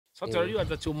Fata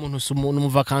raribaza ati umuntu si umuntu mu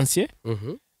vacances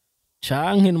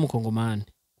canke n'umukongomani.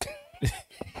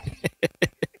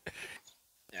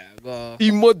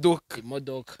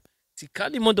 Imodoka.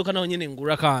 Kandi imodoka naho nyene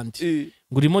ngura kandi.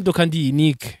 Ngura imodoka ndi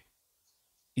unique.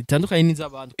 Itandukanye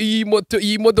n'iz'abantu.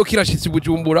 Iyi modoka irashitse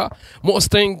Bujumbura,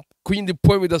 Mustang kuyindi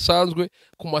point bidasanzwe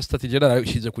ku ma strategy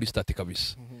narashize kuri state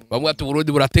kabisa. Bamwe ati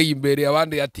Burundi burateye imbere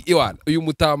abandi ati iwana uyu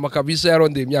mutama kabisa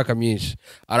yarondeye imyaka myinshi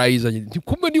arayizanye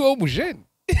ntikumbe ni wowe umujene.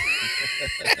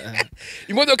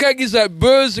 Imodoka yagize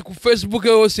buzz ku Facebook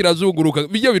yose irazunguruka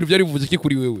bijya bintu byari bivuze iki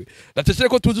kuri wewe natesere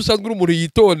ko tuzi usanzwe uri umuntu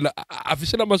yitonda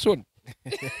afise n'amasoni.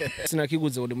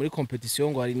 Sinakiguze uri muri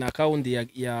competition ngo hari na account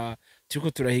ya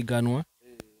turiko turahiganwa.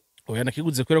 Oya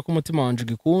nakiguze kwera ko umutima wanje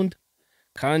gikunda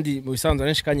kandi mu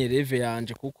bisanzwe nshikanye leve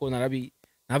yanje kuko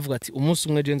navuga ati umunsi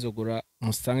umwe je nzogura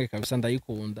Mustang kabisa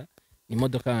ndayikunda ni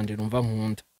imodoka yanje numva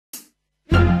nkunda.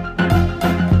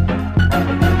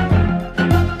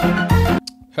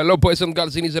 Hello boys and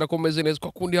girls, inizera komeze neza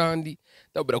kwa kundi handi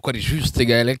ndabura ko ari juste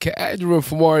gale ke Adrian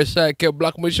for more sake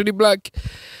black mission black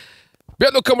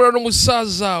Bendo kamera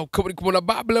n'umusaza ukaburi kumona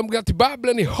Babylon mugati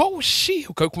Babylon ni hoshi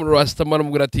ukabikumona Rastaman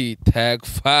mugati tag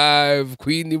 5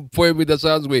 Queen point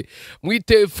bidasanzwe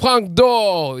mwite Frank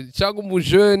Dor cyangwa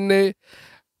umujene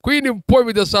Queen point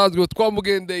bidasanzwe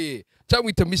twamugendeye cyangwa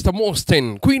mwite Mr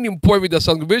Mustang Queen point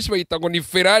bidasanzwe benshi bayita ngo ni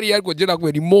Ferrari ariko je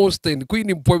nakwe ni Mustang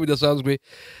Queen point bidasanzwe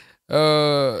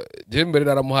je mbere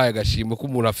naramuhaye agashimo ko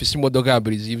umuntu afise imodoka ya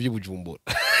mbere izimvye Bujumbura.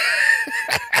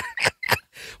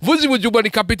 Vuzi Bujumbura ni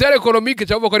capitale économique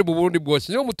cyangwa ko ari mu Burundi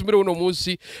bwose. Niyo mutumire uno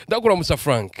munsi ndakura musa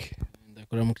Frank.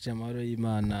 Ndakura mu cyamahoro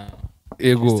y'Imana.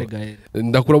 Ego.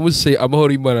 Ndakura muse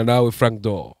amahoro y'Imana nawe Frank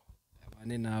Dor.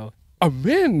 Abane nawe.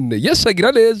 Amen. Yes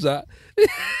agira neza.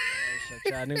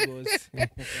 Cyane gose.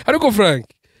 Ariko Frank,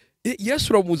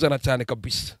 Yesu uramuzana cyane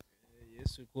kabisa.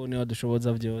 Yesu ko niwe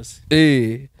dushoboza byose.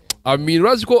 Amin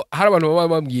urazi ko hari abantu baba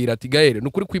bambwira ati gahere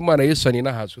nukuri ko Imana Yesu ani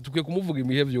nahazwe tukwiye kumuvuga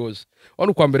imihe byose.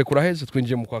 Wano kwa mbere kuraheze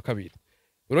twinjiye mu kwa kabiri.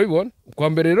 Urabibona? Kwa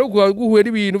mbere rero guhuye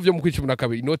n'ibintu byo mu kwicuma na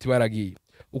kabiri inoti baragiye.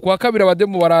 Ukwa kabiri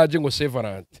abademu baraje ngo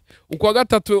Severant. Ukwa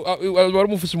gatatu bari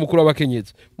mufise umukuru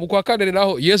w'abakenyezi. Mu kwa kane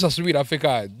naho Yesu asubira afe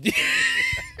kandi.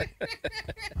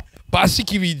 Pasi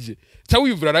kibije.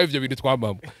 Cyawivura nayo ivyo bintu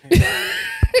twamama.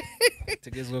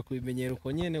 Tegezwa kubimenyera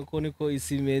uko nyene uko niko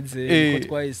isi imeze uko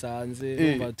twayisanze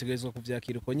numva tegezwa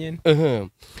kuvyakira uko nyene.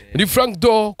 Ni Frank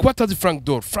Dor kuba tazi Frank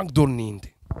Dor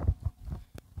ninde?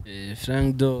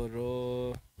 Frank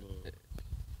Dor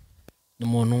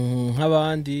n'umuntu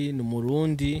nk'abandi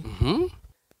n'umurundi.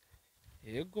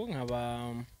 Yego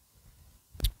nkaba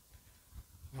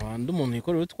umuntu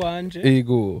yikorera utwanje.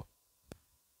 Yego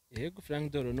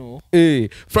Frank Dor no.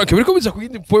 Frank biriko biza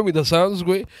kuyindi point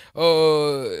bidasanzwe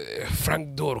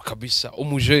Frank Dor kabisa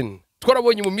umujene.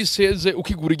 Twarabonye mu miseze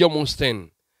ukigura ijya Mustang.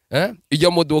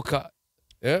 Ijya modoka.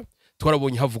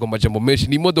 Twarabonye havuga amajambo menshi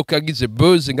ni imodoka yagize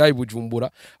buzz ngayi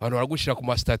Bujumbura abantu baragushira ku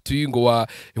ma statue ngo wa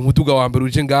umuduga wa mbere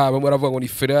uje ngaha bamwe baravuga ngo ni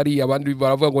Ferrari abandi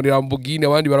baravuga ngo ni Lamborghini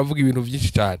abandi baravuga ibintu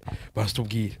byinshi cyane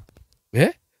basitubwira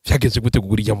byageze gute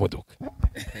kugura ijya modoka.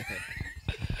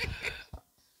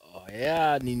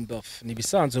 Ni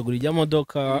bisanzwe gura ijya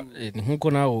modoka ni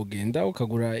nkuko nawe ugenda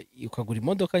ukagura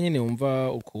imodoka nyene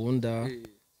wumva ukunda.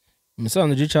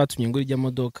 Musanzwe je catumye ngura ijya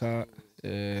modoka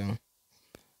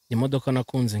imodoka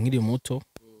nakunze nkiri muto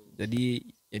yari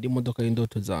imodoka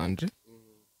y'indoto zanje.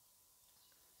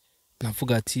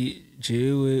 Navuga ati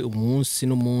jewe umunsi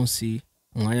n'umunsi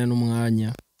umwanya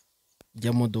n'umwanya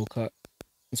ijya modoka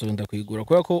nzogenda kuyigura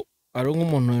kubera ko ari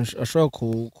nk'umuntu ashobora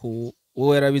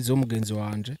wowe yarabize umugenzi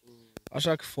wanje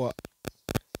ashaka fwa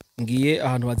ngiye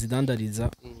ahantu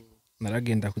bazidandariza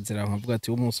naragenda kuzira nkavuga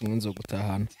ati umunsi umwe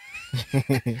nzogutahana.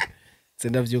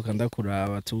 Tsenda vyuka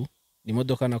ndakuraba tu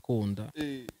imodoka nakunda.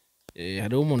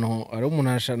 Hari umuntu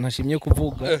ntashimye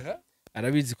kuvuga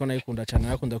arabizi ko nayikunda cyane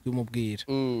nakunda kwimubwira.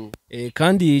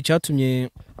 Kandi cyatumye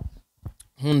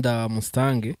nkunda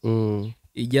Mustang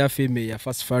ijya filme ya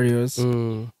Fast Furious.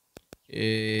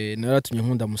 Naratumye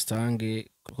nkunda Mustang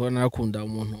kuko nakunda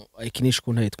umuntu ayikinisha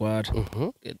ukuntu ayitwara.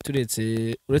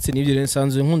 Uretse n'ibyo rero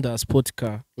nsanzwe nkunda sport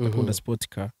car. Nakunda sport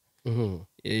car.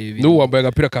 N'ubu wambaye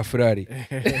agapira ka Ferrari.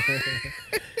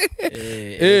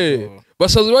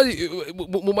 Basanzwe bari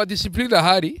mu madiscipline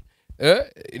ahari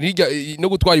no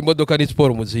gutwara imodoka ni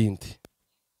sport mu zindi.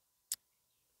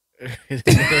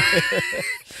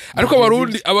 Ariko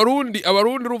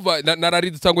abarundi ruva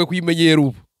narari dutangwe kuyimenyera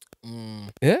ubu.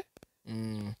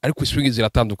 Ariko swing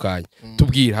ziratandukanye.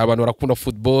 Tubwira abantu barakunda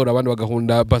football abandi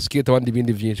bagahunda basket abandi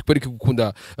ibindi byinshi kwereka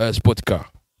gukunda sport car.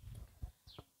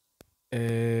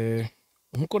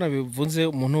 Nkuko nabivuze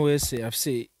umuntu wese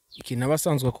afise ikintu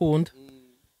abasanzwe akunda.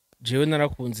 jewe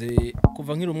narakunze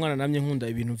kuva nkiri umwana namye nkunda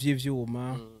ibintu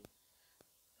vy'ivyuma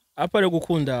apare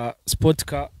gukunda sport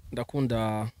car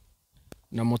ndakunda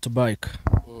na motorbike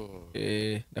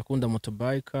ndakunda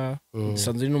motorbike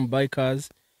sanzwe no bikers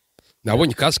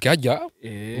nabonye kasike hajya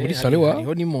muri sane wa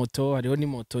hariho ni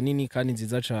moto nini kandi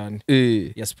nziza cyane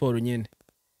ya sport nyene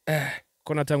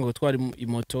ko natangwe gutwara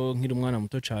imoto nkiri umwana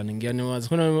muto cyane ngiye nibaza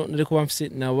ko nari kuba mfise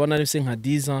nabona nifise nka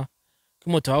 10 ans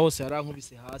kimoto hose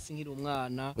yarankubise hasi nkiri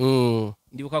umwana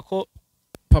ndibuka ko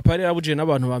papa yari abuje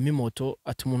n'abantu ba mimoto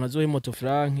ati umuntu azoha imoto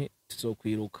franke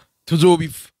tuzokwiruka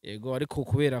tuzobifa yego ariko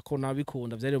kubera ko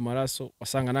nabikunda byari mu maraso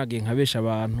wasanga nagiye nkabesha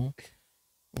abantu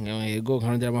yego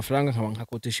nkarondera amafaranga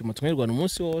nkakotesha imoto nkirwana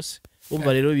umunsi wose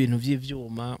umva rero ibintu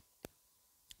vy'ivyuma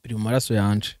biri mu maraso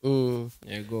yanje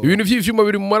yego ibintu vy'ivyuma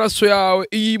biri mu maraso yawe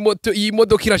iyi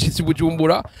modoka irashitse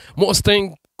Bujumbura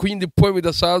Mustang kuyindi point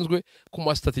bidasanzwe ku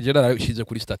master general yashize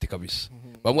kuri state kabisa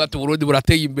bamwe ati Burundi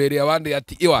burateye imbere abandi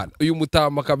ati iwana uyu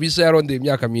mutama kabisa yarondeye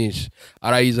imyaka myinshi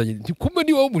arayizanye kumbe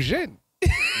ni wowe umujene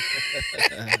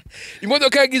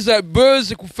imodoka yagize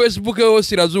buzz ku Facebook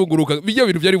yose irazunguruka bijya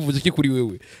bintu byari bivuze iki kuri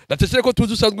wewe natese ko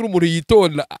tuzi usanzwe umuntu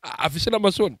yitonda afise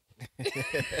n'amasoni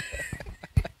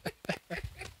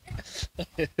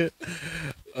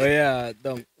oya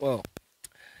donc wow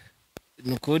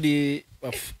nukuri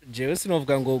jewe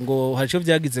sinovuga ngo haco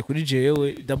vyagize kuri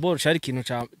jewe d'abord cari ikintu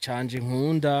canje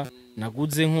nkunda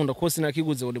naguze nkunda ko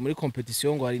sinakiguze ngo muri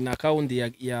competition ngo hari na account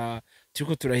ya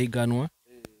turiko turahiganwa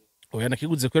oya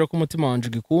nakiguze kwera ko umutima wanje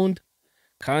gikunda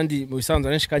kandi mu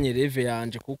bisanzwe nshikanye reve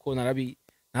yanje kuko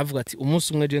navuga ati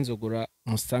umunsi umwe je nzogura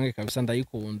mustang kabisa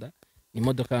ndayikunda ni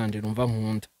imodoka yanje numva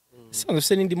nkunda sanzwe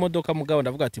se nindi modoka mugabo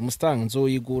ndavuga ati mustang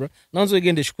nzoyigura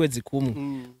nanzoyigendesha ukwezi kumwe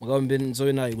mugabo mbe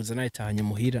nzobe nayiguze nayitahanye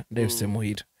muhira ndefise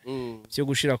muhira byo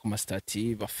gushira ku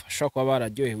mastati bafasha kwa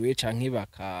bararyohewe canke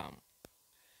baka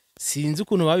sinzi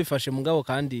ukuntu babifashe mugabo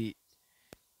kandi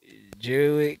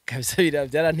jewe kabisa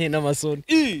byaranteye n'amasoni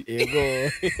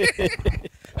yego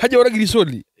haje waragira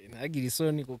isoni nagira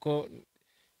isoni kuko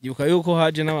yuka yuko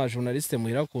haje n'abajournaliste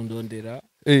muhira kundondera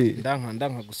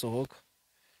ndanka gusohoka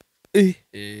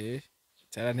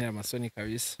cyaranteye amasoni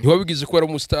kabisa ntiwabigize ko ari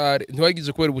umustar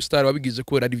ntiwagize ko ari ubustar wabigize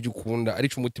ko ari byo ukunda ari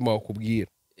cyo umutima wakubwira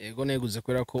yego neguze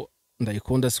kwera ko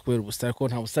ndayikunda sikwera ubustar ko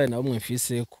nta bustar na bumwe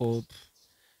mfise ko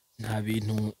nta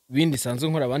bintu bindi sanzwe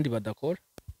nkora abandi badakora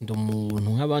ndi umuntu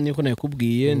nk'abandi ko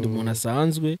nakubwiye ndi umuntu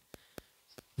asanzwe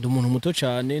ndi umuntu muto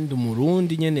cyane ndi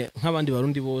umurundi nyene nk'abandi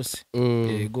barundi bose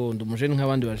yego ndi umujene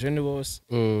nk'abandi bajene bose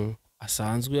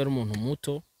asanzwe ari umuntu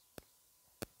muto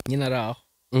nyine araho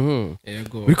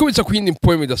yego biriko bitsa ku yindi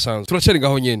point idasanzwe turacari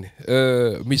gaho nyene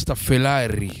Mr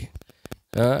Ferrari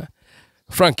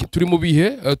Frank turi mu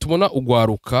bihe tubona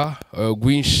ugwaruka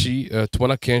gwinshi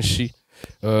tubona kenshi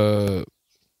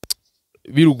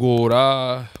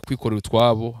birugora kwikorera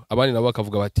utwabo abandi nabo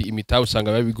bakavuga bati imitahe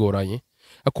usanga babigoranye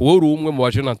ako wowe umwe mu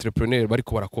baje entrepreneur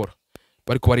bariko barakora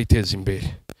bariko bariteza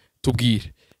imbere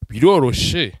tubwire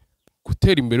biroroshe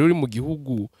gutera imbere uri mu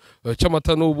gihugu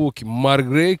cy'amata n'ubuki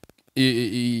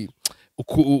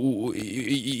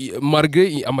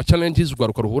malgré ama challenges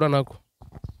ugwaruka ruhura nako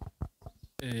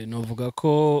novuga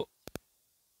ko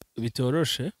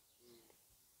bitoroshe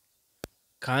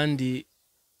kandi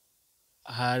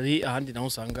hari ahandi naho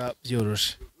usanga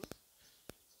byoroshe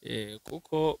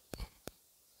kuko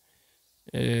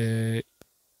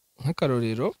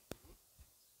nk'akarorero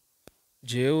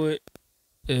jewe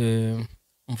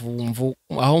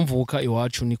aho mvuka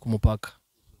iwacu ni ku mupaka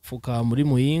mvuka muri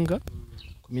Muyinga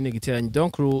komine Giteranyi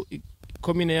donc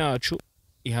komine yacu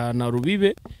ihana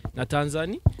rubibe na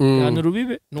Tanzania ihana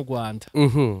rubibe n'u Rwanda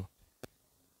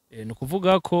no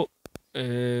kuvuga ko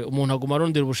umuntu aguma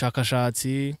arondera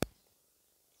ubushakashatsi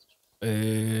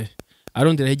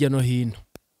arondera hirya no hino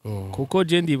kuko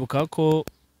je ndibuka ko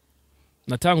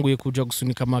natanguye kuja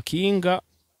gusunika makinga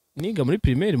niga muri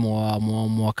primaire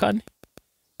mu wa kane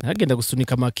nagenda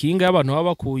gusunika makinga y'abantu baba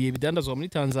bakuye bidandazwa muri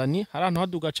Tanzania hari ahantu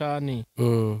haduga cane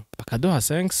bakadoha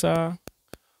 500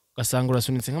 ugasanga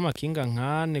urasunitse nk'amakinga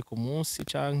nkane ku munsi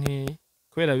canke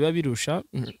kubera biba birusha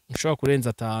nshobora kurenza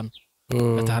 5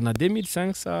 gatahana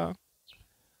 2500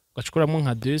 ugacukuramwo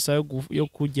nka 200 yo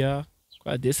kurya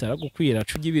kwa desa aragukwira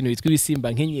cujya ibintu bitwa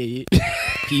ibisimba nkenyeye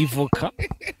kivoka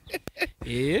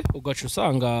ugaca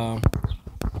usanga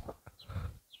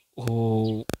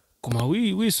kuma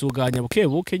wisuganya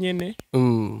buke nyene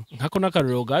nkako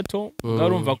nakarero gato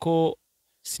urumva ko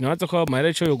sinabaza ko amahera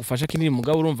ico yo gufasha kinini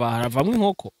mugabo urumva haravamwe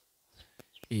inkoko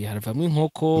haravamwe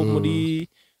inkoko muri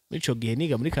ico gihe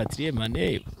niga muri 4e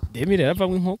année 2000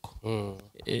 haravamwe inkoko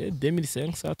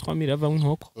 2500 3000 haravamwe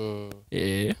inkoko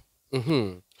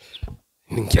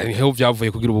Niho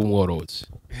byavuye kugira ubu mworozi.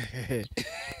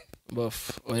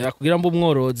 bof oya kugira mbo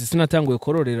umworozi sinatanguye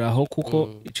kororeraho kuko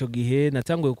ico gihe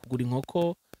natanguye kugura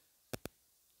inkoko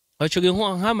ico gihe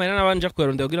nkamara nabanje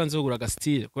kwerondera kugira nzogura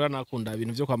agastile kubera nakunda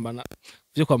ibintu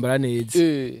vyo kwambara neza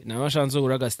nabasha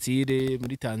nzogura agastile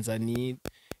muri Tanzania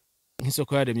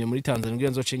nk'isoko yaremye muri Tanzania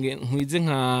kugira nzocenge nkwize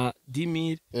nka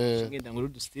 10000 ngenda ngura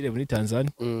udustile muri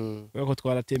Tanzania kubera ko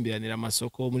twaratemberanira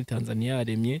amasoko muri Tanzania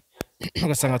yaremye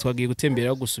ugasanga twagiye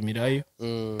gutembera gusumirayo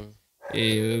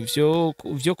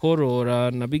vyo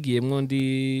korora nabigiyemwo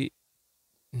ndi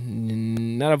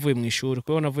naravuye mu ishuri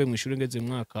kuko navuye mu ishuri ngeze mu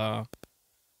mwaka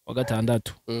wa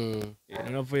gatandatu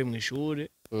naravuye mu ishuri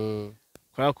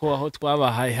kubera ko aho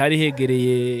twabahaye hari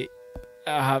hegereye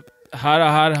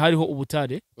hariho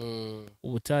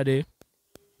ubutare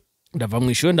ndava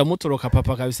mu ishuri ndamutoroka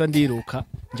papa kabisa ndiruka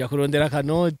nja kurondera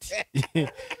akanoti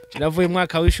navuye mu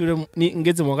mwaka w'ishuri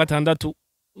ngeze mu wa gatandatu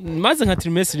maze nka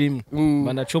trimestre rimwe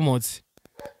banacomotse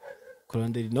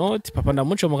kurondera inoti papa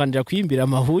ndamucomoka nja kwimbira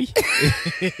amahuye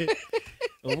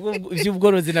ubwo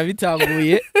ivy'ubworozi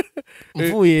nabitanguye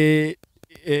mvuye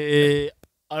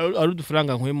ari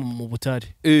udufaranga nkwe mu butare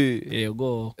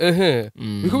yego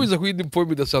bikubiza kwindi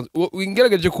point idasanzwe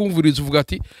ingerageje kumviriza uvuga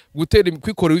ati gutera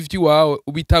kwikorera ivy'iwawe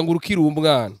ubitangura ukiri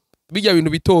umwana bijya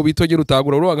bintu bito nyene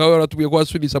utangura uranga baratubwiye ko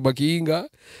wasunitse amakinga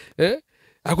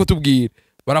ako tubwira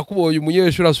barakubonye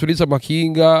umunyeshuri asunitse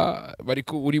amakinga bari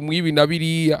uri mu ibi na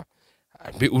biriya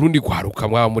urundi kwaruka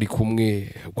mwa muri kumwe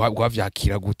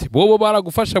gwavyakira gute bobo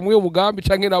baragufasha mu yo mugambi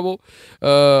canke nabo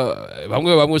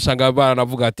bamwe usanga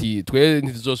baranavuga ati twe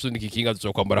ntizosunika ikinga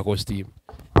tuzokwambara costume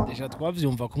desha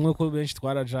twavyumva kumwe ko benshi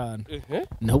twarajana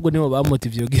nahubwo nibo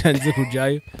bamotivye kugira nze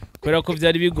kujayo kubera ko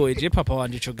vyari bigoye je papa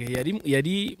wanje ico gihe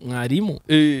yari mwarimu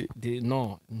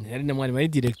no yari na mwarimu ari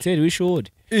directeur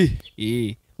w'ishuri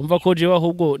umva ko je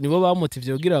ahubwo nibo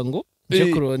bamotivye kugira ngo je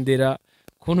kurondera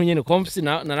kuntu nyene komfisi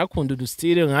narakunda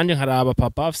udustile nkanje nkaraba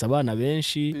papa afise abana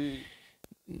benshi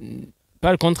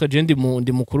par contre je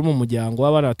ndi mukuru mu muryango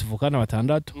w'abana tuvukana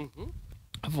batandatu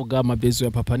avuga amabezo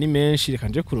ya papa ni menshi reka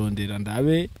nje kurondera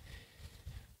ndabe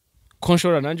ko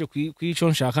nshobora nanje kwico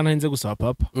nshaka ntarinze gusaba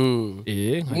papa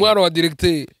umwana wa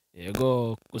directeur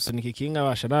yego gusunika ikinga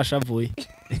basha nashavuye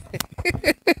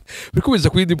bikubiza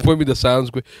kwindi point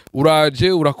idasanzwe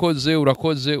uraje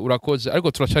urakoze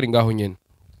ariko turacari ngaho nyene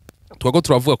twago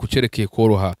turavuga kucerekeye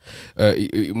koroha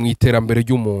mu iterambere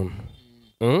ry'umuntu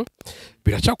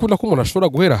biracakunda ko umuntu ashobora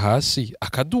guhera hasi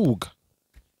akaduga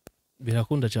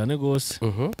birakunda cyane gose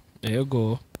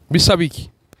yego bisaba iki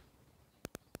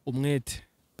umwete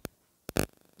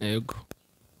yego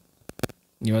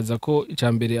nibaza ko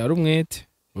icambere ari umwete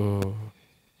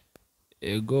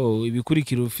yego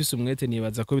ibikurikira ufise umwete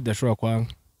nibaza ko bidashobora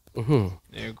kwanga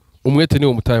yego umwete ni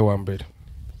umutaye wa mbere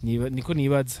niko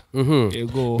nibaza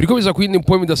yego biriko biza kwindi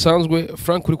point idasanzwe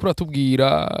Frank uri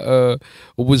kuratubwira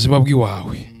ubuzima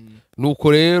bw'iwawe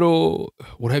nuko rero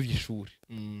uravye ishuri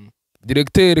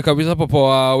directeur kabisa papa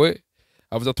wawe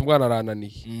avuze ati umwana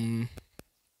arananiye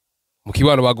mu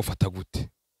kibano bagufata gute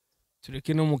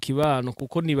tureke no mu kibano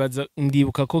kuko nibaza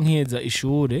ndibuka ko nkiheba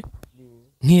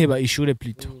ishure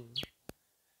plutôt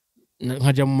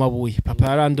nkaja mu mabuye papa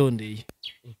yarandondeye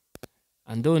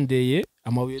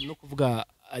amabuye no kuvuga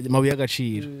amabuye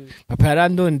y'agaciro papa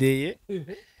yarandondeye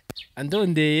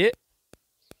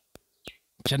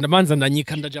candamanza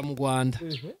ndanyika ndaja mu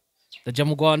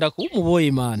Rwanda ku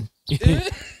umuboye man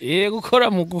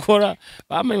gukora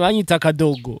banyita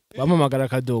akadogo bamamagara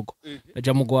akadogo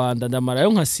ndaja mu Rwanda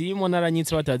ndamarayo nka simo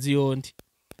naranyitse batazi yondi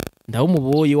ndaho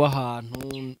umuboye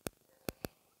w'ahantu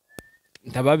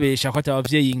ndababesha ko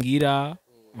atabavyeyi ngira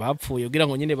bapfuye kugira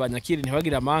ngo nyene banyakire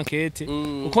ntibagira mankete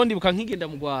uko ndibuka nkigenda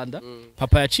mu Rwanda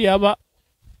papa yaciye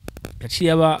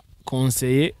aba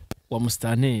conseiller wa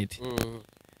mustang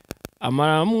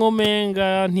amaramwo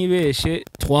menga ntibeshe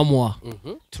 3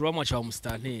 mois cha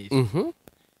mustang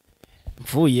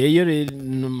mvuyeyo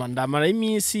ndamara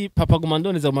iminsi papa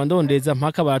gumandondeza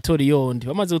mpaka baratora iyondi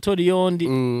bamaze gutora iyondi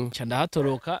ca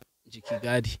ndahatoroka nje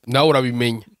Kigali nawe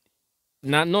urabimenya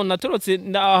natorotse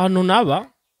ahantu naba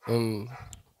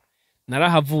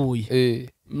narahavuye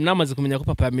namaze kumenya ko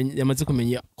papa yamaze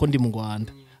kumenya ko ndi mu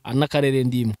Rwanda anakarere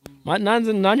ndimo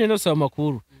nanje ndosaba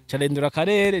amakuru carendura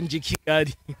akarere nje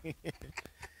Kigali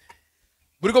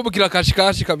buriko bukira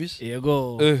kashi kabisa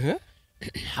yego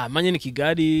hamanye ni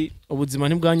Kigali ubuzima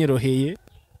ntibwanyoroheye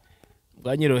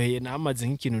namaze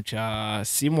nk'ikintu ca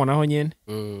simo naho nyene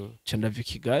ca ndava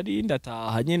Kigali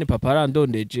ndataha nyene papa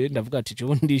arandondeje ndavuga ati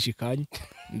cyo ndishikanye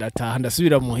ndataha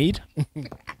ndasubira muhira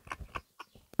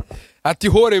ati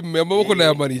hore amaboko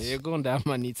nayamanitse yego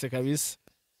ndayamanitse kabisa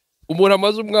umuntu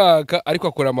amaze umwaka ariko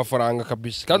akora amafaranga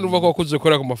kabisa kandi uvuga ko wakuze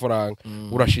gukora ku mafaranga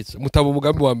urashitse mutaba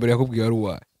umugambi wa mbere yakubwiye ari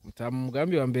uwaye mutaba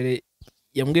umugambi wa mbere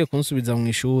yambwiye kunsubiza mu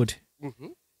ishuri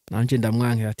nanje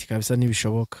ndamwankira ati kabisa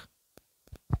ntibishoboka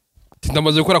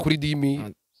ndamaze gukora kuri dimi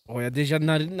oya deja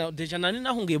nari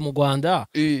nahungiye mu Rwanda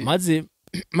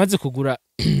maze kugura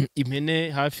impene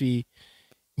hafi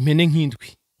impene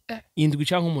indwi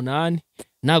canke 8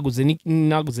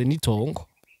 naguze n'itongo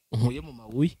nkuye mu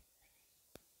mabuye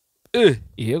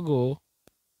yego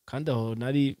kandi aho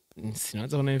nari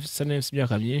sinaza ko nafise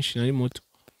imyaka myinshi nari muto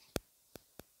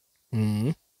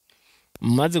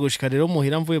maze gushika rero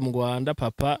muhira mvuye mu Rwanda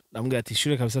papa ndambwira ati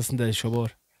ishure kabisa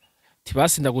sindashobora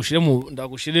tibasi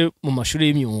ndagushire mu mashuri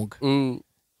y'imyuga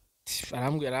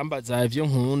arambwira arambaza ivyo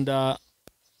nkunda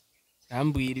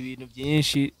arambwira ibintu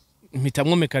byinshi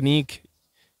mpitamwo mekanike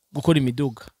gukora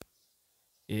imiduga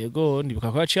yego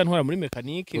ndibuka ko yaciye antwara muri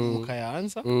mekanike mu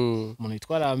Kayanza umuntu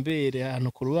yitwa Yambere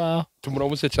hano ku rubaho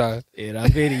tumuramutse cyane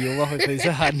Yambere yubaho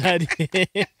kabisa hanari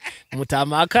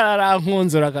mutamaka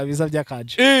arankunzura kabisa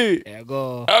byakaje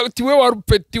yego ati we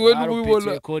warupeti we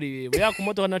n'ubibona buya ku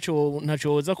modoka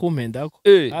ntacoza kumpendako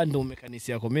kandi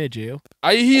umumekanisi yakomejeyo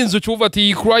ayihinze ucuva ati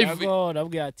yicrive yego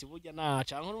nabwiye ati burya na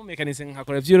canke n'umumekanisi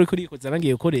nkakora ivyo uri kurikoza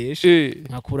nagiye gukoresha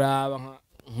nkakuraba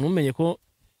ntumenye ko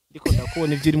ndiko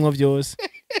ndakubona ivyo urimo byose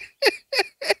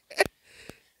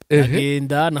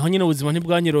agenda naho nyine ubuzima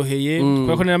ntibwanyiroheye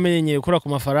kubera ko naramenyeye gukora ku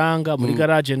mafaranga muri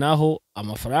garage naho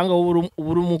amafaranga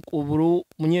uburu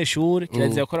munyeshuri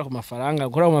kirazira gukora ku mafaranga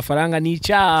gukora ku mafaranga ni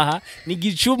icyaha ni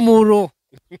igicumuro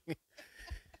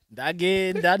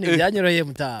ndagenda ntibyanyoroheye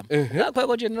mutama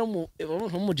kwego je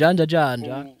n'umujanja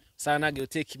sana nagiye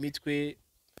uteka imitwe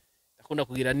akunda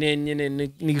kugira nyene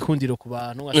n'igikundiro ku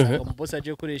bantu ngasanga mu boss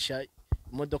aje gukoresha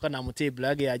imodoka namuteye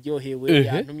blague yaryohewe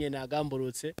yantumye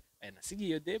nagamburutse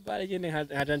nasigiye de bare nyene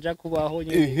hajanja kubaho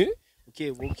nyene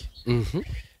buke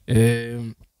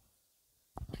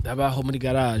ndabaho muri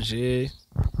garage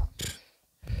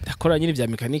ndakora nyine vya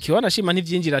mekaniki wanashima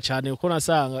ntivyinjira cyane uko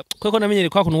nasanga kweko namenyere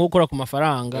kwa kuntu gukora ku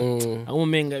mafaranga aho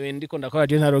umenga ndiko ndakora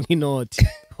je ntaro nk'inoti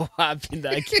wapi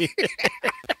ndaki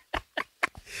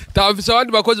tafise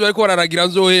abandi bakozi bariko bararagira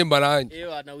nzohemba nanje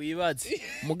ewa wibaze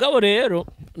mugabo rero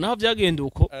naho vyagenda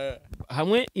uko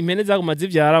hamwe impene zagumaze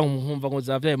ivyara nkumva ngo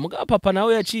zavyaye mugabo papa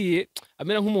nawe yaciye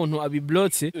amera nk'umuntu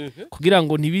abiblotse kugira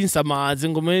ngo ntibinsamaze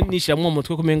ngo me nishamwe mu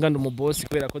mutwe kumenga ndi umubosi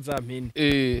kubera ko za mpene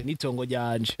nitongo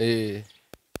ryanje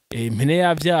impene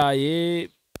yavyaye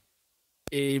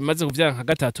maze kuvyara nka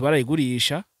gatatu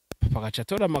barayigurisha papa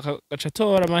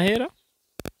gacatora amahera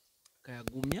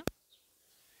akayagumya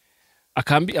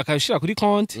akashira kuri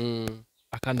konti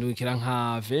akandukira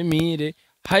nka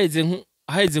 20,000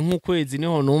 haheze nk'ukwezi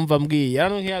niho numva mbwiye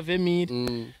yano nk'iya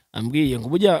 20,000 ambwiye ngo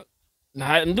burya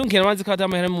ndunkira manzi ko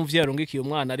atamahera mu vyaro ngikiye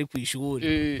umwana ari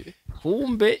kwishuri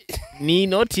kumbe ni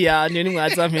noti yane ni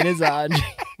mwaza mpene zanje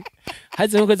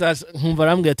haheze nk'ukwezi nkumva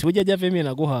arambwiye ati burya 20,000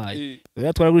 naguhaye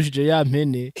oya twaragurishije ya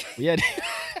mpene oya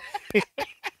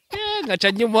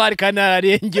ngaca nyumuhari kandi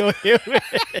ararengyohewe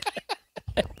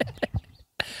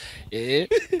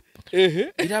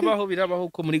birabaho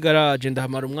ko muri garage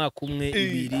ndahamara umwaka umwe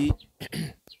ibiri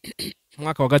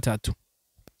umwaka wa gatatu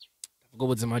ubwo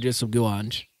buzima Yesu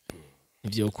bw'iwanje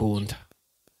ivyo ukunda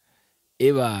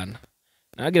ebana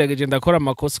nagerageje ndakora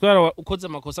amakosa kubera ukoze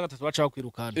amakosa gatatu baca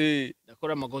bakwirukana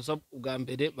ndakora amakosa ubwa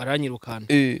mbere baranyirukana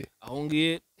aho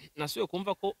ngiye nasuye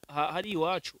kumva ko hari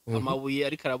iwacu amabuye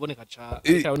ariko araboneka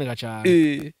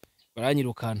cyane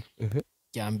baranyirukana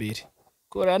rya mbere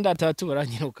kora ndatatu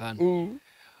baranyirukana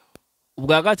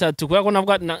ubwa gatatu kubera ko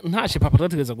nabwo ntashe papa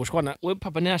twategeza gushwana we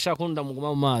papa ntiyashaka ko ndamuguma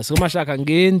mu maso ko mashaka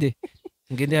ngende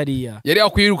hariya yari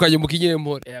akwirukanye mu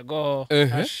kinyempore yego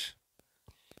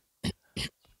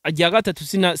ajya gatatu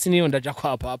siniyo ndaja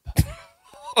kwa papa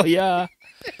oya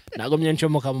nagomye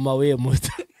ncomoka mu mabuye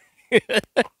muto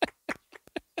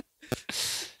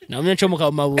nagomye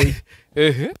ncomoka mu mabuye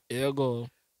yego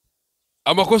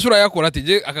amakosa urayakora ati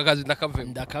je aka kazi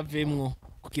ndakavemwo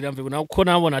kugira mve ko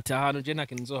nabona ati ahantu je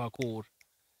ntakintu nzohakura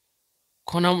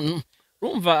ko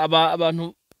urumva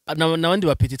abantu nabandi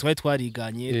bapeti twari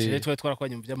twariganye twari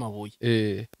twarakwanye mu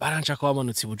by'amabuye baranca ko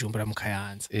bamanutse Bujumbura mu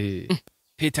Kayanza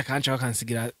Peter kanca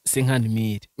bakansigira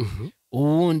 50,000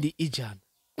 ubundi ijana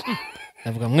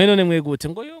ndavuga mwe none mwegute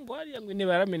ngo yo ngo hariya ngo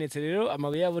intebe yaramenetse rero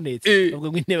amabuye yabonetse ubwo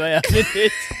ngo intebe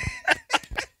yamenetse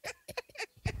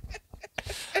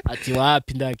ati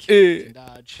wapi ndaje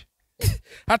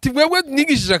ati wewe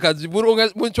nigishije akazi mu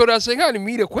ncoro ya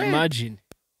 50,000 kwe imagine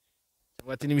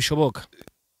ati nibishoboka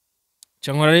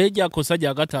cankora rero rya kosa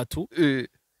rya gatatu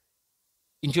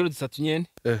injoro zitatu nyene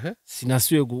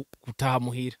sinasubiye gutaha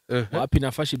muhira wapi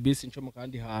nafashe bisi nco mu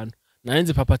kandi hantu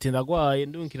narenze papa ati ndagwaye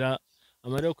ndunkira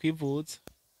amara yo kwivuza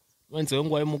wenze ngo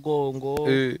ngwaye mugongo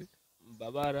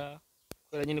mbabara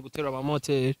kwera nyene gutera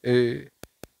amamoteri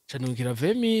canukira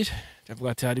 20000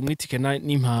 ndavuga ati hari mwitike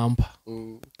n'impamba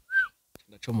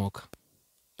ndacomoka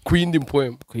kwindi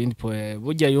poem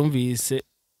burya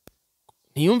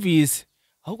ntiyumvise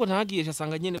ahubwo ntagiye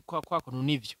asanga nyene kwa kuntu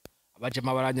nivyo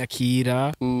abajama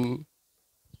baranyakira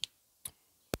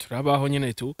turabaho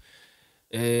nyene tu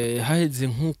haheze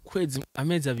nk'ukwezi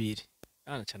amezi 2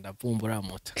 ca ndavumbura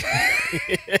moto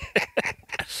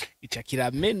ica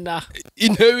kiramena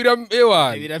intebe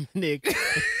irameneka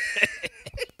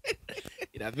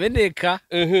irameneka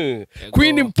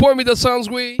kwindi poem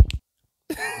idasanzwe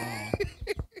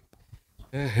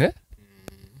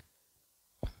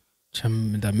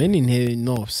ndamenya intebe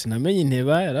no sinamenya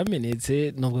inteba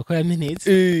yaramenetse nubwo ko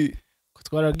yamenetse ko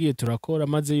twaragiye turakora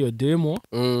maze iyo demo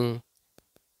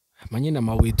amanye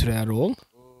n'amabuye turayaronka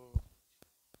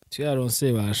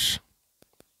tuyaronse basha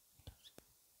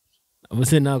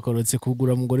abose nakorotse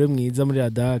kugura umugore mwiza muri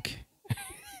adake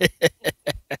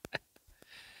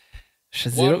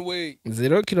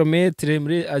 0 kilometre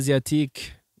muri asiatique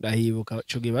ndahibuka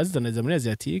coge bazidanaza muri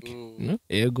asiatique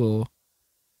yego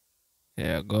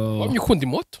wamye ukunda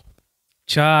imoto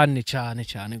cyane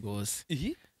gose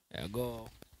yego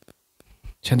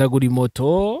candagura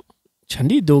imoto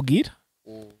candidogira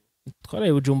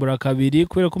twaraye Bujumbura kabiri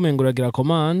kubera ko umenguragira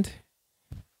commande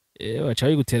baca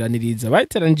biguteraniriza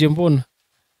bayiteranije mbona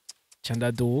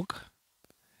candaduka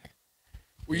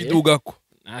uyidugako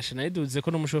nasha nayiduze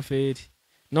ko n'umushoferi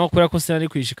no kubera ko sinari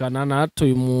kwishikana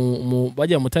natoye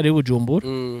bajya mutari Bujumbura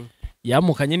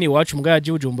yamukanye ni iwacu mbwa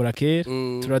yaje Bujumbura kera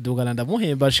turadugana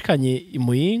ndamuhemba ashikanye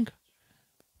imuyinga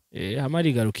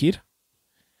hamari garukira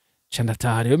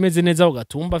candataha rero meze neza ho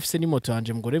gatumba afise ni moto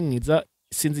yanje mugore mwiza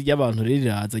sinzi y'abantu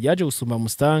riraza yaje gusumba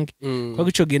mustang kwa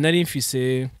gico gihe nari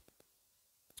mfise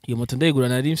iyo moto ndayigura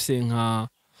nari mfise nka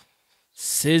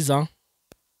 16 ans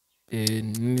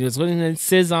nizwo ni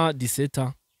 16 ans 17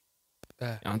 ans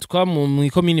en tout cas mu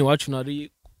komini wacu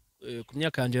nari ku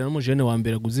myaka yanje n'umujene wa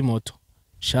mbere guzi moto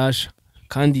shasha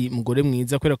kandi mugore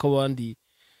mwiza kwera ko abandi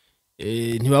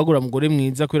ntibagura mugore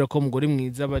mwiza kwera ko mugore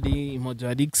mwiza bari imodo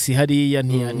ya Rix hariya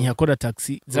ntiyakora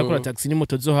taxi zakora taxi ni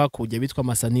moto zo hakujya bitwa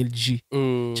Masanil G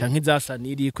canke za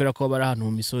Saniri kwera ko bari ahantu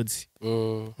mu misozi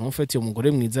mufete uyo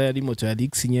mugore mwiza yari moto ya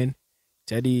Rix nyene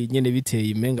cyari nyene biteye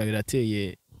imenga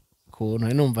birateye ko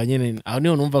nari numva nyene aho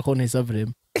niho numva ko ntesa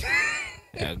vraiment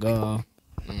yego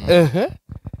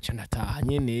cyandataha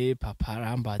nyene papa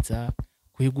arambaza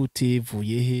kwigute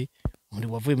vuye he muri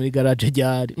wavuye muri garage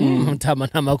ryari ntama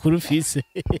nta makuru ufise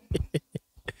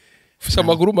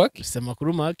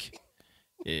amakuru make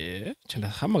cyanda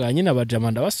hamaganye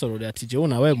n'abajama ndabasorore ati jewe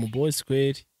nabaye mu boss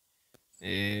kweri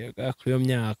gakuyo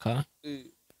myaka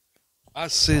à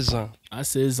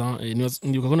 16 ans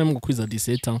ndibuka ko namwe gukwiza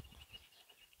 17 ans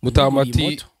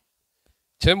mutamati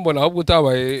cyembona ahubwo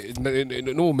utabaye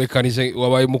n'umumekanise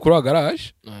wabaye mukuru wa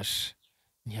garage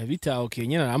ntiyabitaho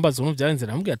kenyene arambaza umuntu byarenze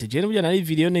namubwira ati je n'ubya nari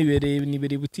video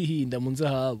nibereye butihinda mu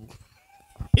nzahabu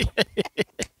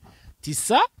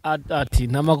tisa ati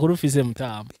nta makuru ufise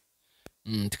mutama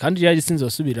kandi yari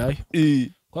sinzosubirayo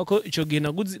kwako ico gihe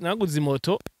naguze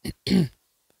moto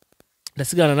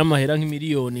ndasigana n'amahera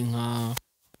nk'imiliyoni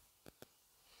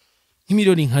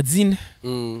nka zine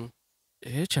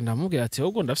ca ndamubwira ati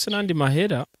ahubwo ndafise n'andi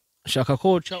mahera nshaka ko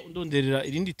woca undonderera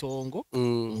irindi tongo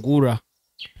ngura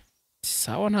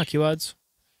sawa nta kibazo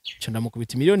ca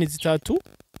ndamukubita miliyoni 3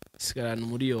 sigarana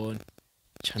umuriyoni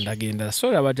ca ndagenda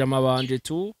asore abajama banje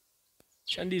tu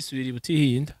ca ndisubira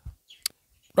ibutihinda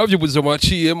uravye ubuzima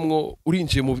waciyemwo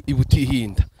urinjiye mu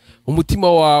ibutihinda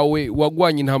umutima wawe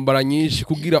wagwanye intambara nyinshi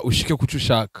kugira ushike kuco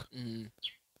ushaka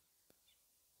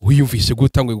wiyumvise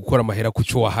gutangwe gukora amahera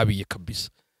kuco wahabiye kabisa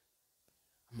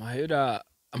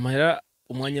amahera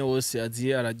umwanya wose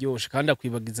aziye araryoshe kandi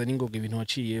akwibagiza n'ingoga ibintu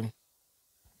waciyemo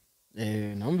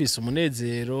numvise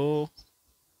umunezero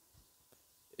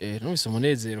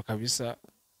kabisa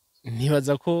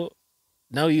ntibaza ko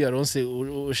nawe iyo yaronse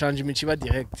ushanje imico iba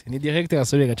direct ni direct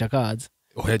gasore gaca kaza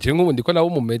oya je nk'ubu ndiko nawe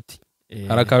umumeti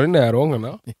harakarina yaronka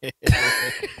na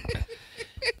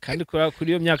kandi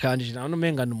kuri iyo myaka yanje nawe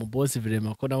umenga ni umubosi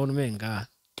vraiment ko nawe umenga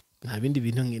nta bindi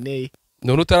bintu nkeneye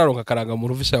none utararonka karanga mu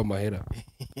ruvise ya mahera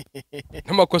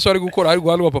n'amakosa ari gukora ari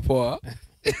guhana wa papa wa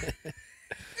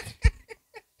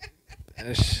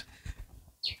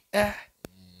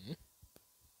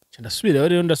ndasubira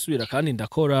rero ndasubira kandi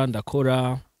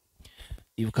ndakora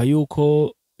ibuka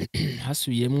yuko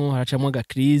hasubiyemwo haracamwe aga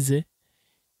crise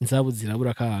inzabu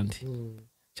zirabura kandi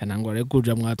canangura rero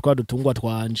kuja mwa twa dutungwa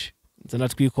twanje nzana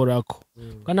twikorako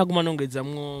kandi naguma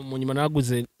nongezamwo mu nyuma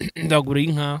naguze ndagura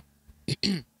inka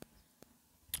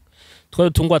twa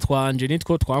dutungwa twanje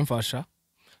nitwo twamfasha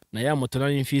na ya moto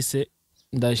nari mfise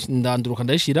ndanduruka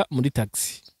ndayishira muri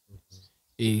taxi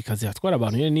kazi atwara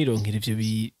abantu nyene nironkera ivyo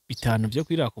bitanu vyo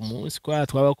kwira ku munsi kwa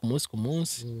twaba ku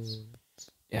munsi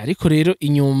ariko rero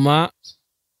inyuma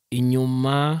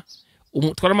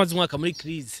twaramaze umwaka muri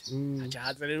crise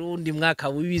acaza rero undi mwaka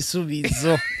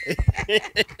w'ibisubizo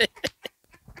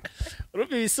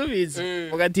urupi ibisubizo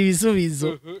ugati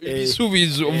ibisubizo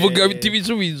uvuga biti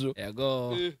ibisubizo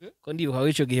yego ko ndibuka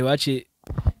ico gihe bace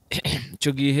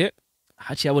ico gihe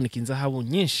haci yaboneka inzahabu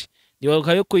nyinshi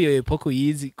ndibuka yuko iyo epoque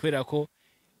yizi kubera ko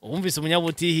umvise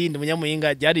umunyabutihindi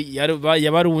umunyamuyinga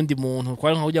yabari uwundi muntu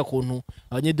twari nka kujya kuntu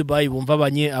abanyedubayi bumva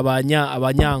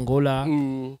abanyangola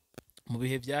mu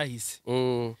bihe vyahise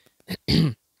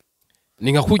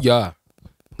ni nka kurya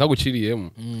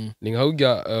ntaguciriyemo ni nka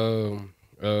kurya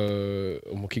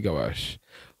umukigabashe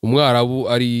umwarabu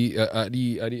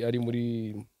ari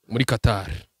muri Qatar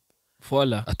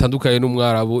Voila. Atandukanye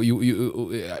n'umwarabu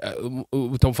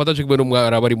utamufata cyo kubera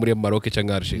umwarabu ari muri Maroc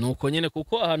cyangwa Algeria. Nuko nyene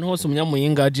kuko ahantu hose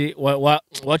umunyamuyingaje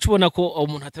wacubona ko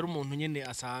umuntu atari umuntu nyene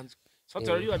asanzwe. So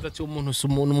turaribaza ati umuntu si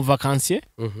umuntu mu vacances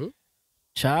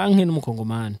canke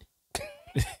n'umukongomani.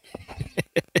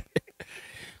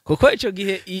 Kuko ico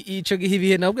gihe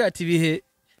ibihe nabwo ati ibihe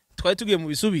twari tugiye mu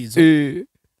bisubizo.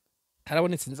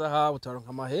 Harabonetse inzahabu twaronka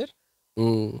amahera.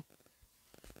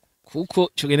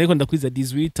 Kuko ico gihe niko ndakwiza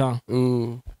 18 ans.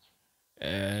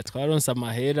 Twaronse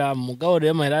amahera mugabo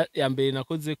rero amahera ya mbere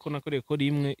nakoze ko nakoreye ko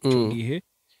rimwe ico gihe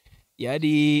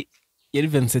yari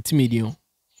 27 millions.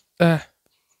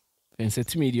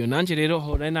 27 millions nanje rero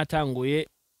ho nari natanguye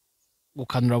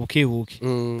gukanura bukebuke.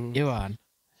 Yebana.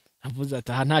 Navuze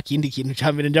ati aha nta kindi kintu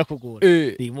ca mbere nja kugura.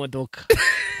 Ni imodoka.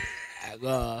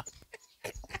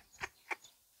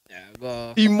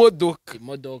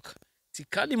 Imodoka.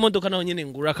 Kandi imodoka naho nyene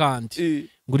ngura kandi.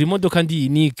 Ngura imodoka ndi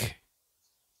unique.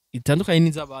 Itandukanye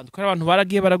n'iz'abantu. Kandi abantu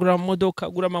baragiye baragura imodoka,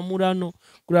 gura amamurano,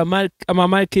 gura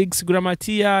Mark X, gura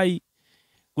Matiai,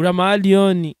 gura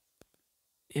Malion.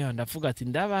 Ndavuga ati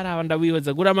ndabaraba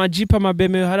ndabibaza gura amajipa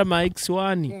amabeme hari ama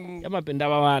X1 y'amapenda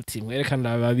babati mwereka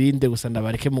ndababinde gusa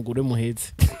ndabareke mugure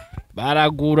muheze.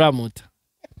 Baragura muta.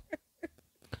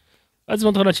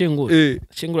 Azimoto na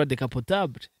cengura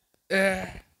décapotable.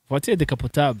 Voiture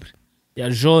décapotable ya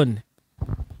jaune.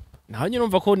 Naho nyine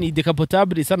numva ko ni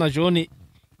décapotable isa na jaune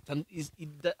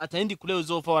atandi kule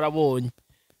uzofa warabonye.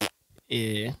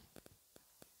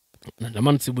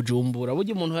 Ndamanutse Bujumbura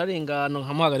burya umuntu yarengana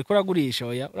nkamuhagarika uragurisha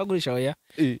oya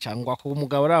cyangwa ko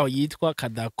umugabo raho yitwa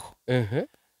Kadako.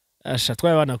 Asha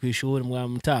twaye bana ku ishuri mwa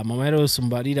mutama amahera yose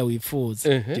umbarira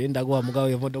wifuza je ndaguha mugabo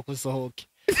yo modoka usohoke.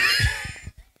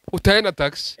 Utaye na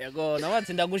taxi. Yego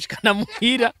nabanze ndagushikana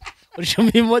muhira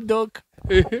urishoma imodoka.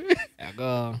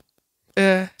 Yego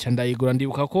candayigura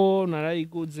ndibuka ko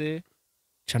narayiguze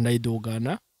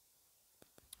candayidugana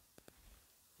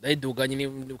ndayiduganye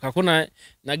ndibuka ko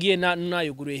nagiye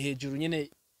nayuguruye hejuru nyene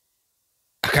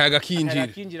akayaga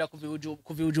kinjira kuva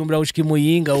Bujumbura ushika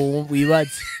Muyinga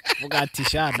wibaze vuga ati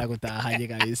shanda gutahanye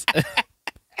kabisa.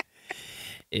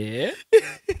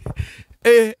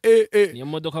 Niyo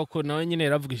modoka ko nawe nyene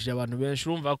yaravugishije abantu benshi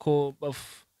urumva ko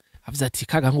havuze ati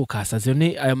kaga ngukasaze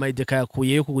ne aya maideka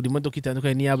yakuyeyo kugura imodoka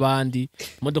itandukanye n'iyabandi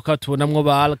imodoka tubonamwo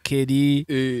ba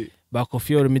Alkeri ba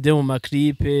Kofior mide mu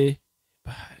maklipe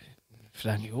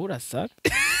Frank urasa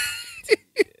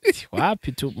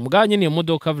wapi tu muganye niyo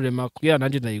modoka vraiment kugira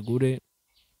nanje ndayigure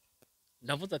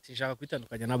ndavuze ati nshaka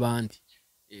kwitandukanya n'abandi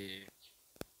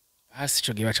hasi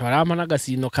cyo gibaca barama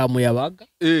nagasino ka Muyabaga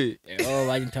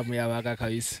banyita Muyabaga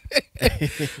kabisa.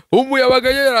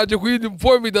 Umuyabaga yaraje kwindi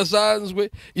form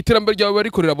idasanzwe iterambere ryawe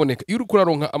bariko riraboneka iyo uriko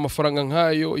uraronka amafaranga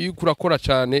nkayo iyo urakora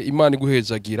cyane Imana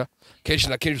iguhezagira kenshi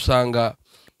na kenshi usanga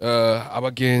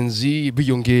abagenzi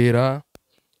biyongera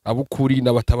abukuri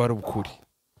n'abatabara ubukuri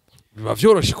biba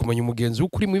vyoroshe kumenya umugenzi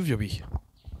w'ukuri mu ivyo bihe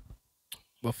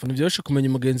bafuna vyoroshe kumenya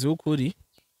umugenzi w'ukuri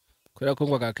kubera ko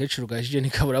ngo agakecuru gashije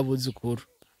nikabura buzukuru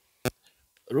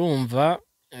urumva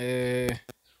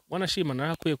wanashima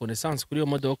narakuye connaissance kuri yo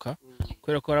modoka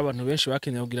kubera ko ari abantu benshi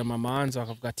bakeneye kugira amamanza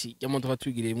bakavuga ati ya modoka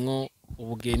twigiremwo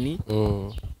ubugeni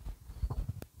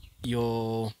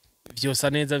yo vyosa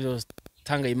neza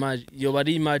vyotanga image yo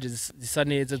bari image zisa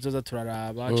neza zoza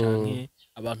turaraba canke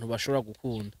abantu bashobora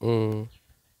gukunda.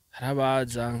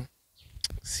 Harabaza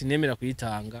sinemera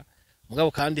kuyitanga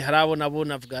mugabo kandi harabona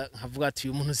nkavuga ati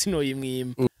uyu muntu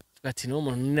sinoyimwima vuga ati no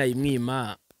muntu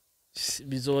ninayimwima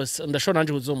bizosa ndashobora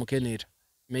nanje kuzomukenera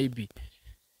maybe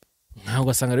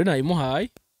ntabwo asanga rero nayimuhaye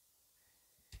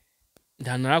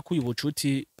ntanarakuye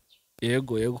ubucuti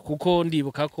yego kuko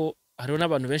ndibuka ko hariho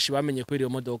n'abantu benshi bamenye ko iyo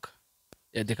modoka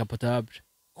ya decapotable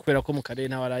kubera ko mu karere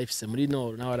nawe arayifise muri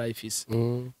nord nawe arayifise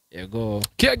yego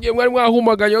kiyagiye mwari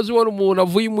mwahumaganye uzibona umuntu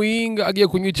avuye imuyinga agiye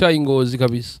kunywa icayi Ngozi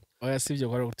kabisa oya sivyo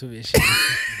kwari kutubeshera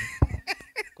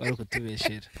kwari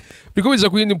kutubeshera biko biza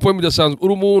kuyindi point idasanzwe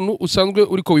uri umuntu usanzwe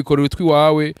uriko wikorera utwi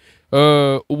wawe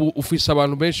ubu ufise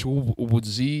abantu benshi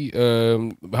ubuzi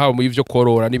haba mu ivyo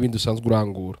korora n'ibindi usanzwe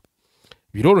urangura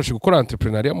biroroshe gukora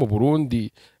entrepreneuria mu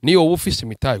Burundi niyo wowe ufise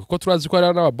imitahe kuko turazi ko hari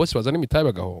n'ababosi bazana imitahe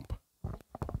bagahomba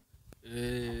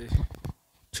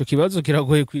ico kibazo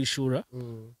kiragoye kwishura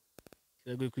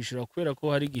kubera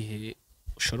ko hari igihe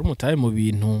ushora umutahe mu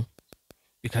bintu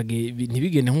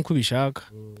ntibigende nk'uko ubishaka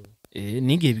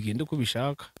n'igihe bigenda uko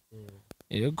ubishaka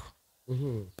yego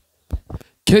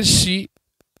kenshi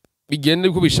bigende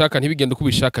uko ubishaka ntibigende uko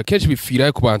ubishaka kenshi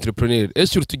bifira ku ba entrepreneur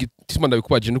ese urutuma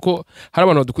ndabikubaje nuko hari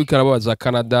abantu badukurikirana babaza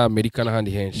Canada Amerika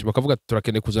n'ahandi henshi bakavuga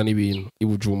turakeneye kuzana ibintu i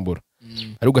Bujumbura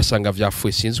ari ugasanga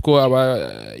vyafuye sinzi ko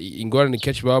ingorane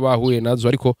kenshi baba bahuye nazo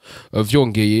ariko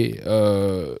vyongeye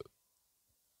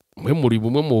mwe muri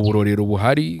bumwe mu burorero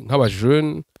buhari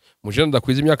nk'abajeune mujene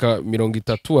ndakwiza imyaka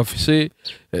 30 afise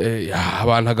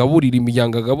abantu agaburira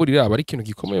imiryango agaburira aba ari ikintu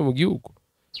gikomeye mu gihugu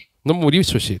no muri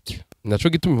society naco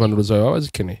gituma impanuro zawe baba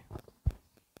zikeneye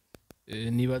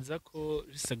nibaza ko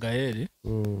Risagaere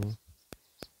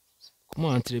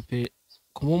como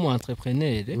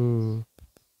entrepreneur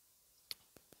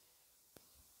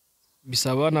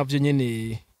bisaba navyo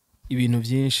nyene ibintu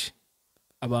byinshi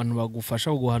abantu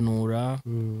bagufasha kuguhanura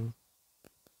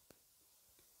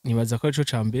nibaza ko ico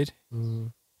cambere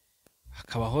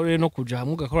hakabaho rero no kuja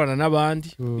hamwe ugakorana n'abandi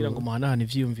kugira ngo muhanahane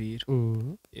ivyiyumviro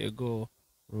yego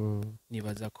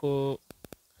nibaza ko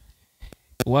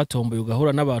watomboye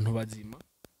ugahura n'abantu bazima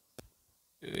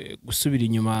gusubira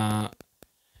inyuma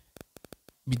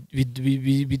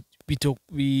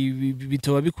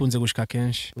bitoba bikunze gushika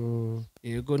kenshi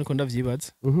yego niko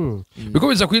ndavyibaza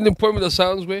bikomeza kuyindi point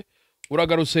idasanzwe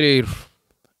uragarutse rero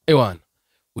ewana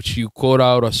uciye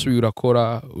ukora urasubira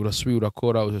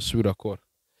urakora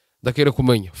ndakere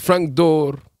kumenya Frank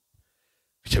Dor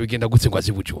bica bigenda gutse ngo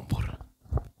azi Bujumbura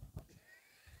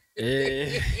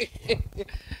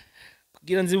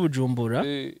kugira nzi Bujumbura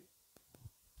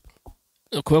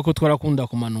kubera ko twarakunda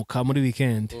kumanuka muri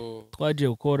weekend twagiye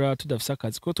gukora tudafise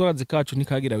akazi ko twazi kacu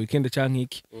nikagira weekend canke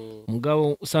iki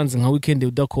mugabo usanze nka weekend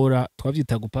udakora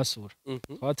twavyita gupasura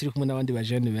twaba turi kumwe n'abandi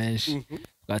bajene benshi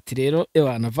bati rero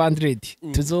ewana vendredi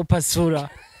tuzopasura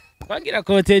twagira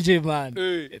cottage man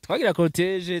twagira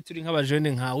cottage turi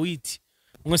nk'abajene nka witi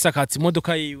umwe sakatsi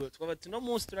imodoka yiwe twabati no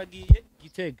munsi turagiye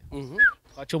Gitega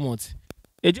twacomotse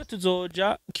ejo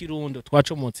tuzoja Kirundo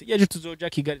twacomotse ejo tuzoja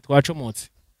Kigali twacomotse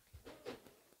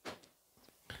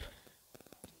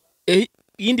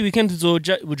yindi weekend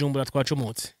tuzoja Bujumbura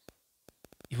twacomotse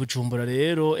Bujumbura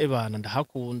rero ebana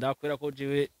ndahakunda kubera ko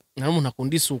jewe nari umuntu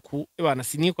akunda isuku ebana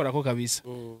sinikora ko kabisa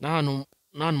n'ahantu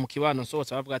mu kibano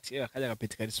sohotse bavuga ati akajya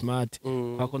gapeti kari smart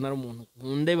kwako nari umuntu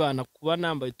nkunda ebana kuba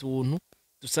nambaye utuntu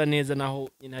dusa neza naho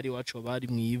nyine hari wacu bari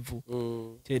mwivu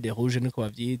tede rouge niko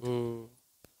bavyita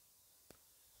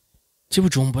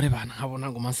Bujumbura ebana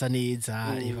nkabona ngo mansa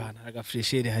neza ebana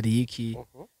agafreshere hari iki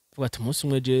vuga ati umunsi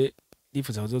umwe je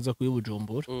ndifuza kuzoza kuri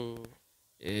Bujumbura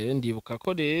ndibuka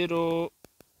ko rero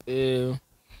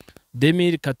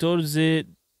 2014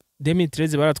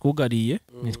 2013 baratwugariye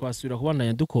nitwasubira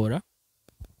kubandanya dukora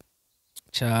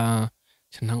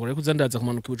ntangura kuza ndaza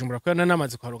kumanuka i Bujumbura ko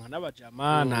namaze kwaronka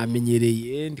n'abajama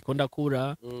namenyereye ndiko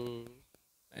ndakura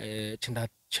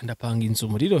ndapanga inzu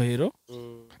muri Rohero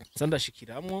nza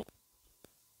ndashikiramwo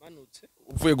manutse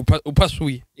uvuye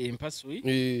upasuye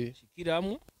mpasuye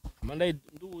shikiramwo amanda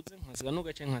nduze nkasiga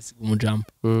nugace nkasiga umujama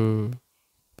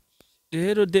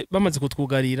rero bamaze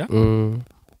kutwugarira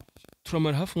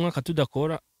turamara hafi umwaka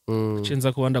tudakora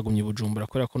cenza ko bandagumye Bujumbura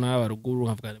kubera ko nawe baruguru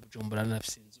nkavuga Bujumbura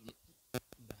nafise inzu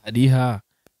hariha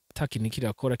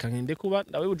takinikira kora kankende kuba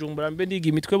ndawe Bujumbura mbe ndiga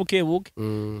imitwe bukebuke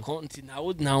konti nta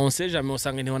onse jamais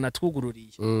usanga ni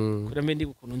wanatwugururiye kuri mbe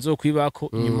ndiga ukuntu nzokwibako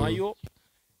nyuma yo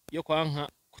kwanka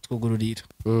kutwugururira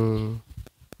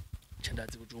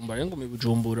cendazi Bujumbura rero ngumi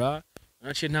Bujumbura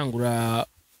naciye ntangura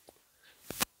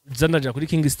zandaja kuri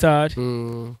King Star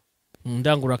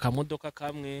ndangura akamodoka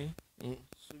kamwe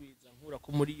subiza nkura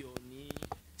ko miliyoni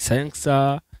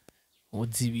 500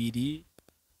 uzibiri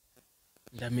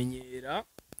ndamenyera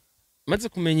maze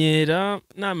kumenyera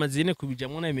namazine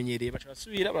kubijamwo namenyereye baca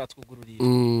basubira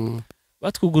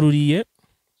batwugururiye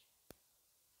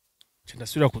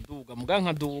ndasubira kuduga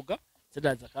muganka duga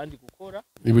zadaza kandi gukora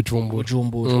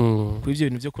Bujumbura kuri ivyo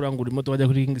bintu byo kurangura imodoka ajya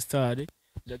kuri King Star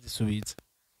ndazisubiza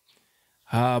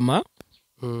hama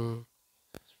Mm.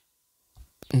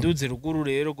 nduze ruguru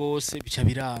rero gose bica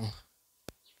biranga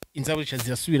inzabu zica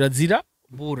zirasubira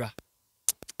zirabura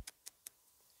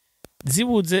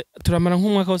zibuze turamara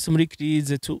nk'umwaka wose muri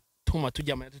crise tuma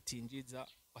turyamana tutinjiza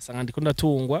wasanga ndiko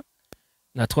ndatungwa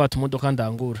na twa tumodoka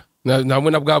ndangura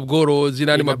namwe na bwa bworozi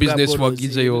n'andi ma business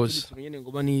wagize yose nyene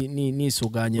ngoma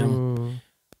nisuganyamo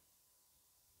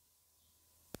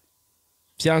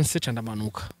vyanse ca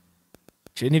ndamanuka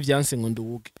je ntivyanse ngo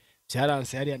nduge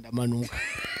vyaranse hariya ndamanuka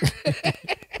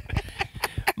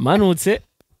manutse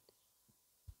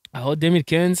aho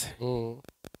 2015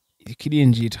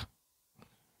 ikirinjira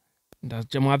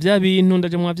ndaja mwa vya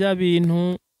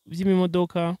bintu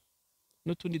vy'imodoka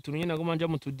n'utundi tuntu nyene nagoma nja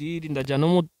mu tudiri ndaja no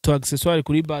mu tu accessoire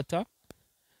kuri bata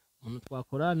umuntu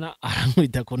twakorana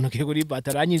arankubita kontoke kuri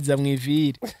bata aranyiza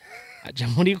mw'ivire aja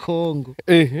muri Kongo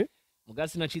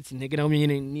mugasi nacitse intege nagumye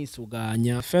nyene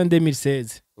nisuganya fin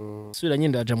 2016 subira nyene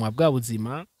ndaja mwa bwa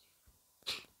buzima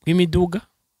bw'imiduga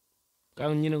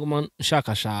kandi nyene ngoma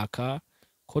nshakashaka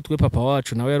ko twe papa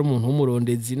wacu nawe yari umuntu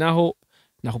w'umurondezi naho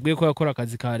nakubwiye ko yakora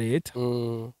akazi ka leta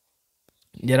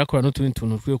yarakora n'utundi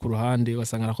tuntu twiwe ku ruhande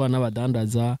wasanga arakora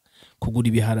n'abadandaza kugura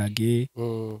ibiharage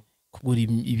kugura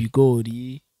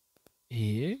ibigori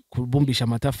kubumbisha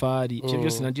amatafari ivyo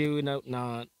byose najewe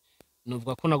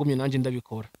novuga ko nagumye nanje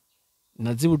ndabikora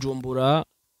nazi Bujumbura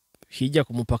hirya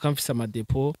ku mupaka mfise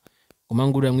amadepo ngoma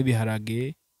nguriramwo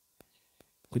ibiharage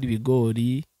kuri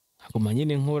ibigori nkaguma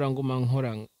nyene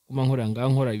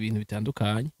nkora ibintu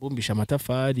bitandukanye bumbisha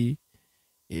amatafari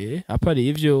apari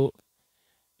ivyo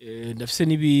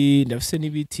ndafise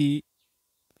n'ibiti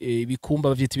ibikumba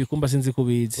bavyita ibikumba sinzi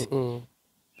kubizi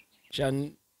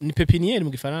ni pepiniere mu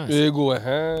gifaransa yego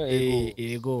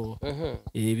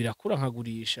birakura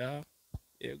nkagurisha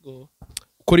yego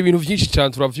ukora ibintu vyinshi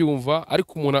cyane turavyumva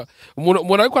ariko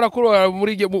umuntu ariko arakora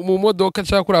mu modoka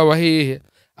cyangwa kuri abahehe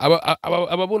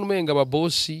ababona umenga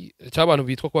ababosi cyangwa abantu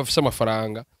bitwa ko bafise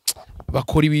amafaranga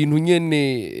bakora ibintu nyene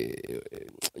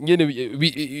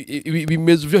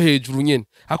bimeze vyo hejuru nyene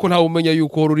hako ntawe umenya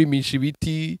yuko hora urimisha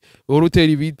ibiti hora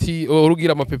utera ibiti hora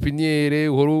ugira amapepiniere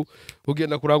hora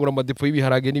ugenda kurangura amadepo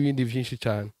y'ibiharage n'ibindi vyinshi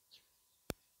cyane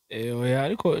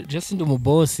ariko je sindi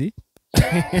umubosi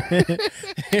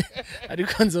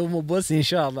ariko nzo umubosi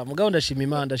inshallah mugabo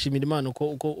ndashimira Imana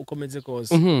uko meze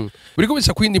kose buriko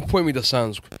bisa kwindi point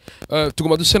idasanzwe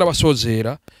tuguma duse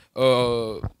n'abasozera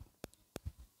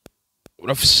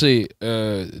urafise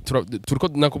turiko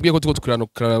nakubwiye ko tuko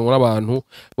tukiranukana n'abantu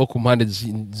bo ku mpande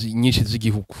nyinshi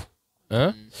z'igihugu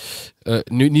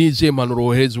nize impanuro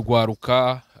wohereza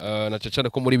ugwaruka na cacane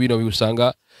ko muri bino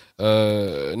biusanga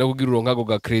no kugira uronkago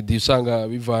ga credit usanga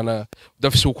bivana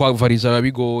udafise ukwavariza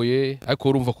bigoye ariko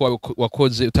urumva ko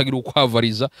wakoze utagira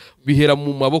ukwavariza bihera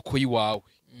mu maboko yiwawe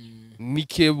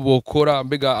nike bokora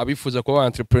mbega abifuza kuba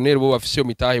entrepreneur bo bafise yo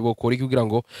mitahe bokora iki kugira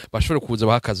ngo bashobore kuza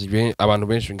bahakazi abantu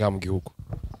benshi ngaha mu gihugu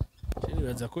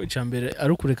nibaza ko icambere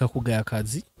ari ukureka kugaya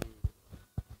akazi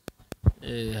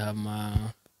hama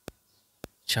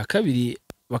cha kabiri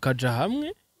bakaja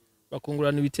hamwe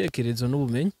bakungurana ibitekerezo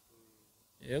n'ubumenyi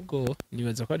yego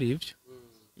nibaza ko ari ivyo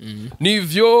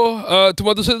nivyo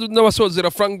tuma duse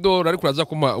n'abasozera Frank Dor ariko uraza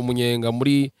kuma umunyenga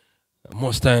muri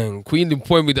Mustang kwindi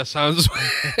point idasanzwe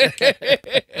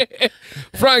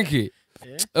Frankie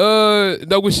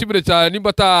ndagushimire cyane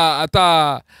nimba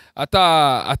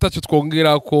atacu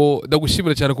twongera ko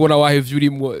ndagushimire cyane kubona wahevye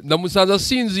urimo ndamusanza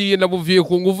sinziye namuviye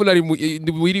ku nguvu nari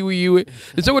wiri wiwe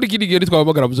ndetse ko ikindi gihe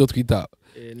twabamagara muzo twitaba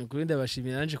nukuri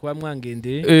ndabashimira nanje kuba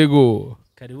mwangende ego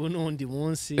karibu n'undi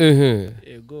munsi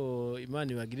ego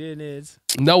Imana ibagirire neza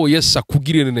nawe Yesu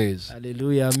akugirire neza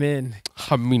haleluya amen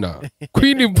amina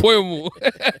kwini poemu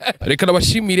reka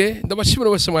ndabashimire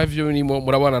bose mwavyo urimo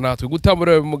murabana natwe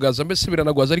gutambura mugaza mbese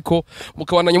biranagwaza ariko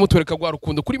mukabananya mutwereka gwa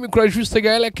rukundo kuri micro juste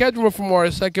gale cadre from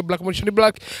Umusore black machine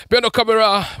black beno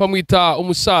camera bamwita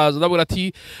umusaza ndabura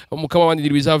ati mukabanira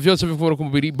ibiza vyose bivura ku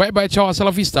mubiri bye bye ciao hasta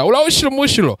la vista ula ushilo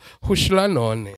mushilo hushila none